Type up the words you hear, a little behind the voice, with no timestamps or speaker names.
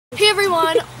Hey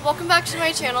everyone, welcome back to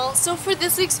my channel. So for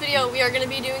this week's video, we are going to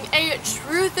be doing a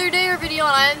Truth or Dare video,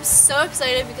 and I'm so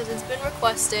excited because it's been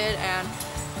requested, and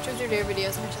Truth or Dare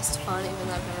videos are just fun, even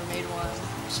though I've never made one.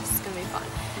 It's just going to be fun.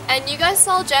 And you guys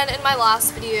saw Jen in my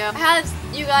last video. I had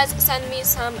you guys send me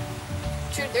some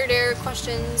Truth or Dare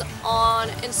questions on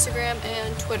Instagram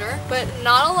and Twitter, but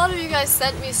not a lot of you guys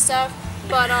sent me stuff,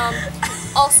 but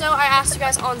also, I asked you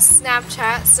guys on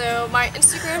Snapchat, so my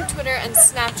Instagram, Twitter, and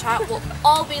Snapchat will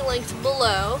all be linked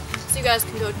below, so you guys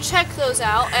can go check those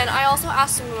out. And I also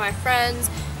asked some of my friends,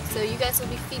 so you guys will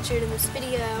be featured in this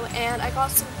video, and I got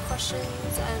some questions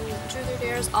and Truth or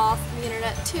Dares off the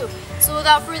internet too. So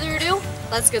without further ado,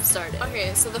 let's get started.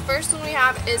 Okay, so the first one we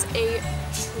have is a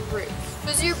truth.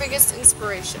 Who's your biggest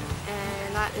inspiration?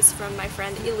 And that is from my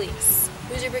friend Elise.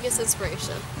 Who's your biggest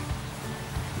inspiration?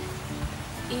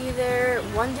 Either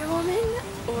Wonder Woman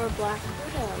or Black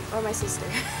Widow, or my sister,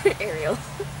 Ariel.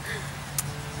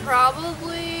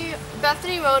 Probably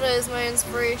Bethany Moda is my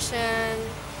inspiration.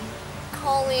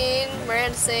 Colleen,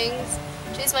 Miranda Sings,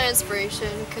 she's my inspiration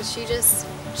because she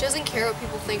doesn't care what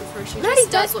people think of her. She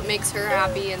just does what makes her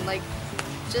happy, and like,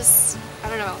 just, I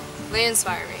don't know, they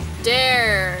inspire me.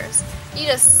 Dares. Eat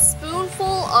a spoonful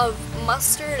of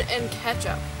mustard and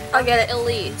ketchup. I'll get it.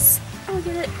 Elise. I'll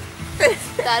get it.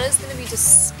 That is gonna be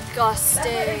disgusting.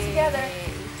 Together.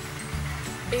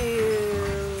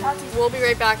 Ew. We'll be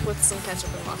right back with some ketchup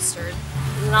and mustard.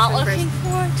 Not looking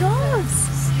for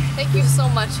dogs. Thank you so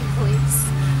much, Elise.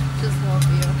 Just love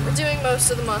you. We're doing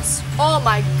most of the mustard. Oh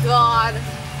my god.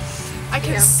 I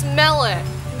can smell it.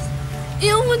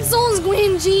 Ew, it's so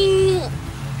squingy.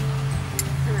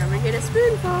 Remember, get a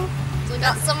spoonful. So we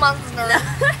got some mustard.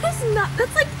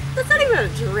 That's not even a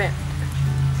drip.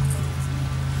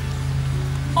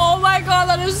 Oh my god,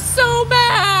 that is so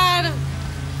bad!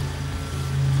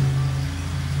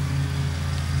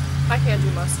 I can't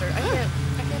do mustard. I can't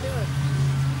do it.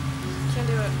 Can't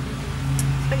do it.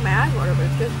 I think my eye water, but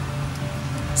it's good.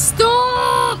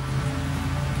 Stop!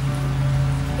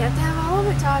 You have to have all of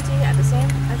it, Tati, at the same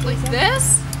time. Like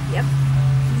this? Yep.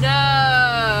 No.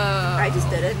 I just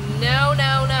did it. No,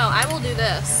 no, no. I will do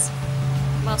this.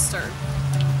 Mustard.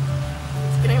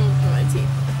 It's getting through my teeth.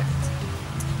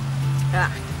 Ah.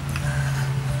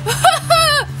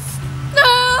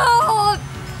 No!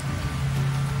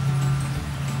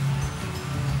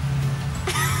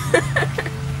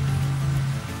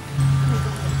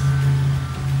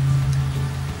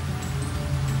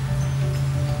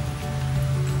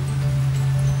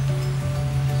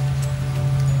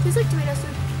 Tastes like tomato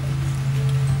soup.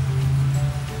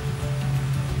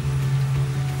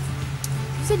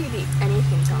 You said you'd eat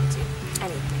anything, Tati.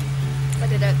 Anything. I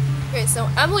did it. Okay, so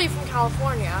Emily from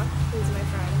California, who's my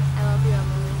friend, I love you,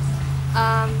 Emily,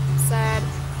 said,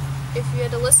 if you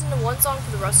had to listen to one song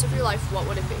for the rest of your life, what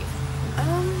would it be?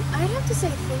 I'd have to say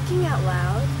Thinking Out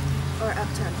Loud or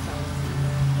Uptown Funk.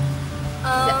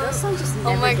 Those songs just never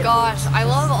oh my gosh, I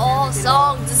love all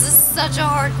songs. This is such a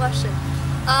hard question.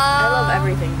 I love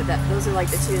everything, but those are like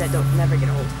the two that don't never get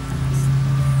old.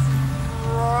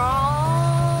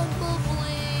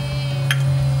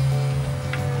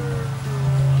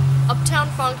 Uptown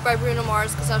Funk by Bruno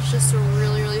Mars, because that's just a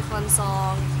really, really fun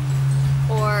song.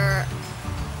 Or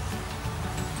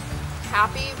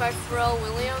Happy by Pharrell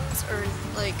Williams, or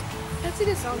like That's a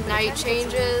good song. Night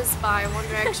Changes by One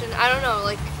Direction. I don't know,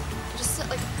 like just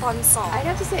like a fun song. I'd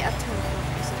have to say Uptown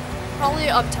Funk or something. Probably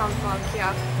Uptown Funk,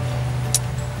 yeah.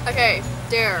 Okay,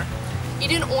 Dare.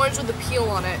 Eat an orange with a peel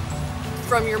on it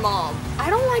from your mom. I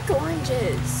don't like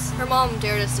oranges. Her mom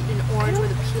dared us to eat an orange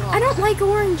with a peel on it. I don't like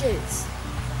oranges.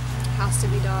 Has to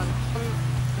be done.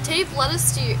 Tape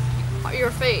lettuce to your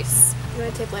face. You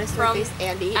want to tape lettuce to her face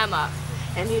and eat? Emma.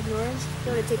 And eat an orange?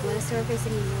 You want to tape lettuce to her face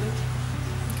and eat an orange?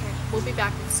 Okay, we'll be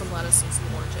back with some lettuce and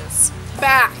some oranges.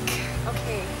 Back!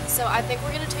 Okay, so I think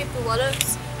we're going to tape the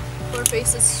lettuce to our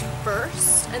faces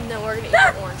first, and then we're going to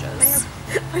eat the oranges.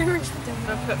 My orange. I'm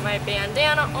going to put my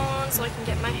bandana on so I can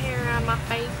get my hair out of my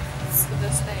face with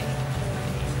this thing.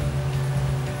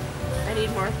 I need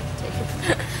more tape.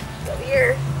 Go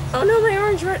here. Oh no, my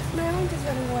orange is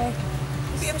running away.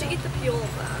 We have to eat the peel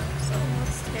of that, so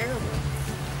that's terrible.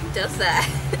 Who does that?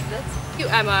 That's you,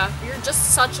 Emma. You're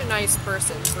just such a nice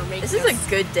person for making This is a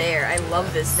good dare. I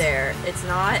love this dare. It's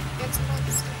not. It's fun.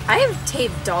 I have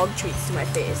taped dog treats to my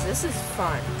face. This is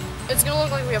fun. It's gonna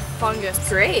look like we have fungus.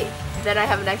 Great. Then I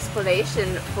have an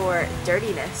explanation for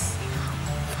dirtiness.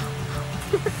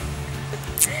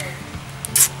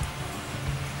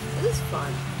 This is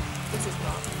fun. This is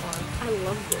not fun. I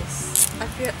love this. I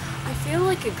feel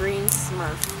like a green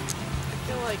Smurf. I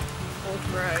feel like old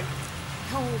Greg.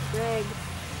 Oh, Greg.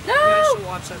 No! You guys should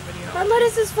watch that video. My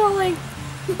lettuce is falling.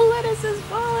 The lettuce is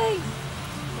falling.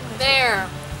 There.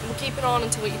 We'll keep it on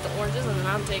until we eat the oranges, and then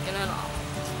I'm taking it off.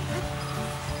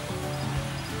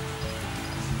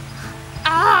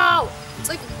 Ow! It's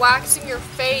like waxing your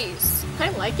face. I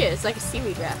like it. It's like a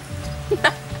seaweed wrap.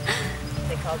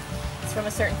 They called. It's from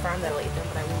a certain farm that'll eat them,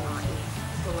 but I will not eat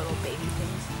the little baby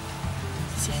things.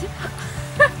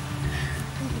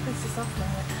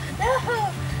 No!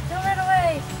 Don't run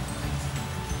away!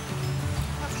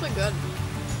 Actually good.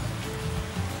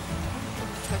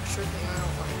 Texture thing I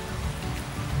don't like.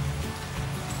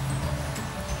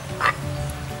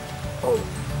 Oh.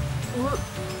 Ugh.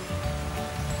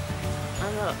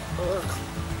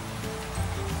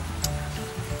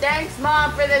 Thanks,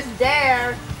 Mom, for this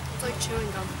dare. It's like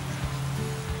chewing gum.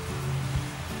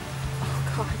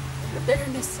 Oh God, the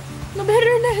bitterness. The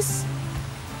bitterness.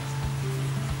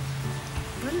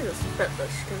 I need to spit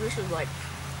this because this is like.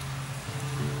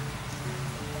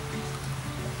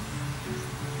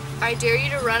 I dare you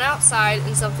to run outside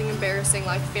in something embarrassing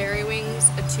like fairy wings,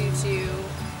 a tutu,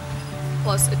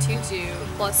 plus a tutu,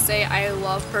 plus say I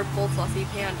love purple fluffy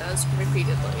pandas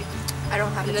repeatedly. I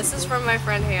don't have. And this is from my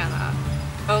friend Hannah.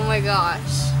 Oh my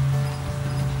gosh.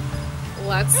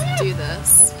 Let's do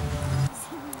this.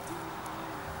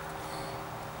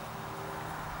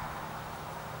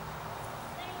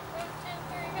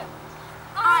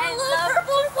 I love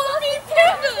purple fluffy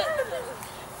pandas.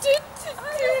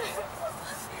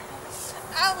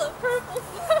 I love purple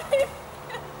fluffy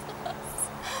pandas.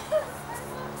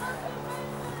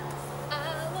 I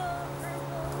love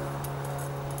purple.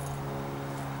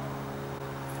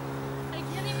 I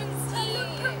can't even see.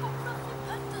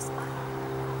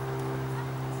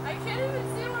 I can't even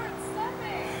see where it's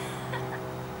stepping.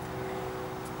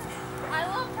 I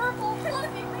love purple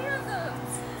fluffy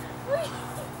pandas.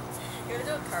 You're gonna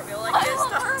do a cartwheel like I this, love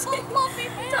Tati. purple fluffy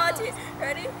pandas. Tati,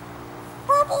 ready?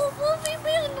 Purple fluffy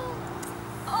panda.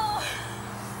 Oh.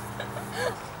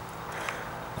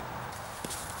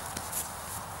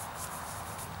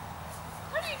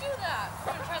 How do you do that?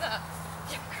 I'm gonna try that.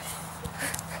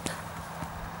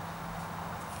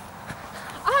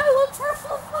 I love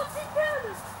purple fluffy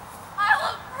pandas. I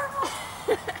love purple.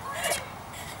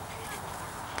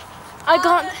 I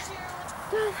got.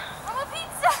 I'm a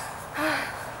pizza.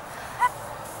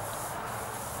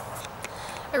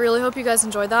 I really hope you guys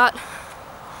enjoyed that.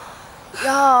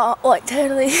 Yeah, like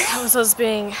totally. That was us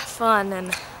being fun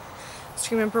and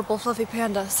screaming purple fluffy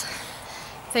pandas.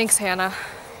 Thanks, Hannah.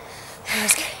 That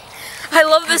was great. I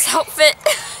love this outfit.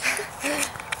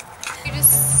 You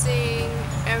just sing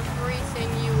everything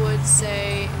you would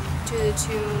say to the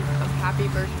tune of Happy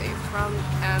Birthday from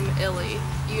M. Illy.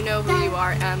 You know who you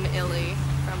are, M. Illy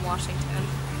from Washington.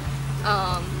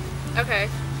 Okay.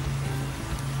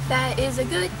 That is a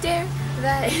good dare.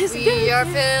 That is a good We are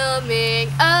dare. filming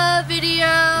a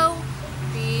video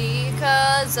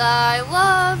because I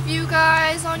love you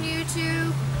guys on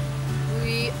YouTube.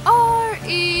 We are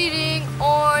eating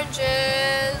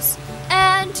oranges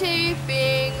and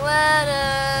taping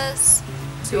lettuce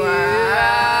to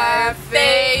our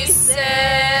faces.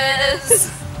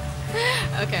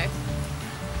 Okay.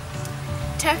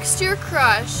 Text your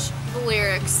crush the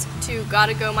lyrics to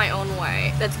 "Gotta Go My Own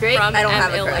Way." That's great. From I don't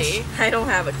have a Emily. crush. I don't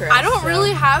have a crush. I don't so.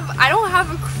 really have. I don't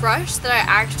have a crush that I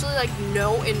actually like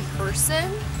know in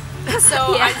person.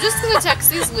 So Yeah. I'm just gonna text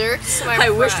these lyrics to my. I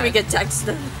wish we friend. could text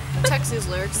them. Text these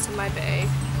lyrics to my bae.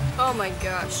 Oh my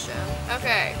gosh, Jen.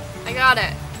 Okay, I got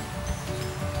it.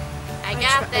 I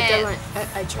got this.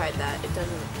 I tried that. It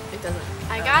doesn't.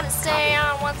 I gotta stay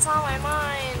on what's on my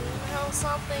mind. Know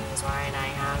something's right. I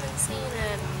haven't seen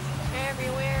it.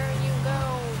 Everywhere you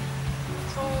go,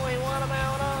 Troy, what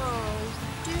about us?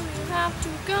 Do you have to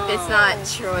go? It's not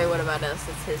Troy. What about us?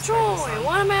 It's his. Troy, song.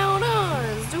 what about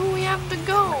us? Do we have to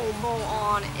go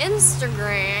on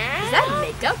Instagram? Is that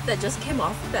makeup that just came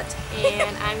off of that?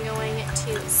 And I'm going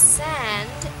to send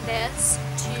this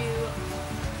to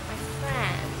my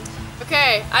friend.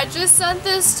 Okay, I just sent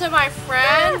this to my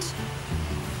friend,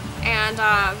 and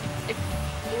if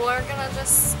we're gonna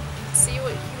just see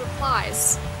what he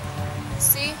replies.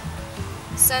 See?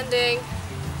 Sending.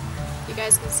 You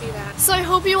guys can see that. So I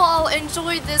hope you all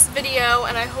enjoyed this video,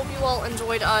 and I hope you all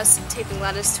enjoyed us taping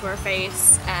lettuce to our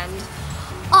face and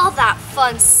all that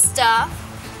fun stuff.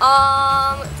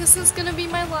 This is gonna be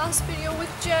my last video with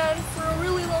Jen for a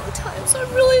really long time, so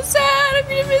I'm really sad. I'm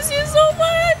gonna miss you so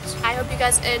much. I hope you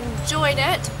guys enjoyed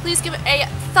it. Please give it a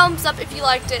thumbs up if you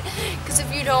liked it, because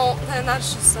if you don't, then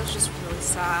that's just really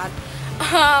sad.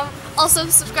 Also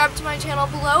subscribe to my channel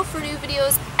below for new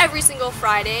videos every single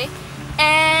Friday,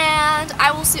 and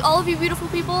I will see all of you beautiful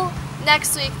people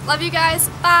next week. Love you guys.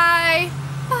 Bye.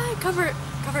 Bye. Cover it.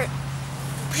 Cover it.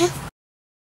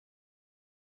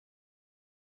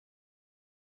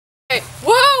 Okay.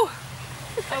 Whoa!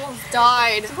 I almost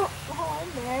died.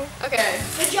 Okay.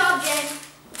 Good job, Jen.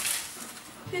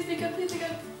 Please be good. Please be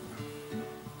good.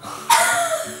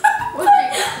 What?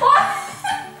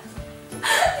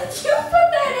 Did you put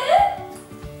that in?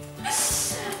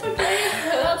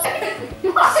 Okay.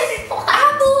 That's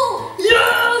Apple!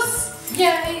 yes!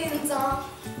 Yay, that's all.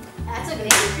 That's a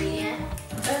good ingredient.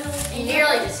 You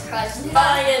nearly just crushed it.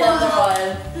 Bye, another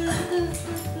one.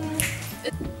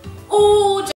 Oh,